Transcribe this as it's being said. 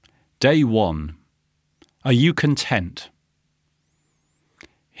Day 1. Are you content?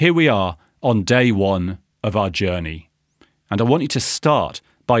 Here we are on day 1 of our journey, and I want you to start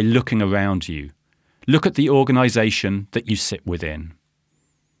by looking around you. Look at the organisation that you sit within.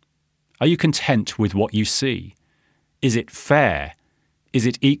 Are you content with what you see? Is it fair? Is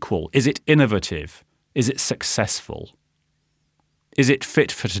it equal? Is it innovative? Is it successful? Is it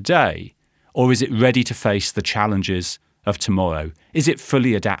fit for today, or is it ready to face the challenges of tomorrow? Is it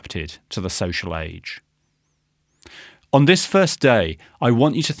fully adapted to the social age? On this first day, I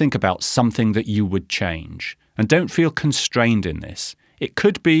want you to think about something that you would change, and don't feel constrained in this. It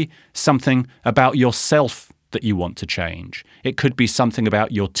could be something about yourself that you want to change. It could be something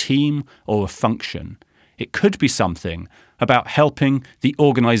about your team or a function. It could be something about helping the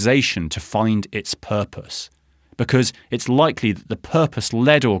organisation to find its purpose, because it's likely that the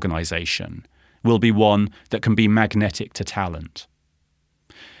purpose-led organisation will be one that can be magnetic to talent.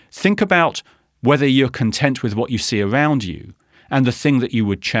 Think about whether you're content with what you see around you and the thing that you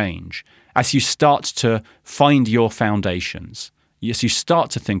would change as you start to find your foundations. As you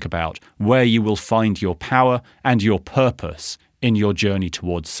start to think about where you will find your power and your purpose in your journey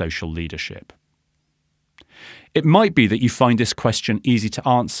towards social leadership. It might be that you find this question easy to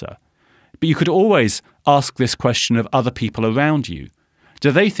answer, but you could always ask this question of other people around you. Do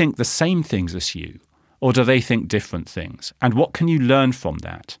they think the same things as you, or do they think different things? And what can you learn from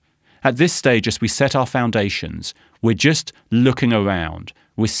that? At this stage, as we set our foundations, we're just looking around.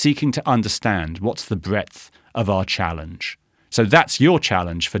 We're seeking to understand what's the breadth of our challenge. So that's your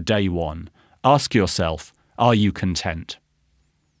challenge for day 1. Ask yourself, are you content?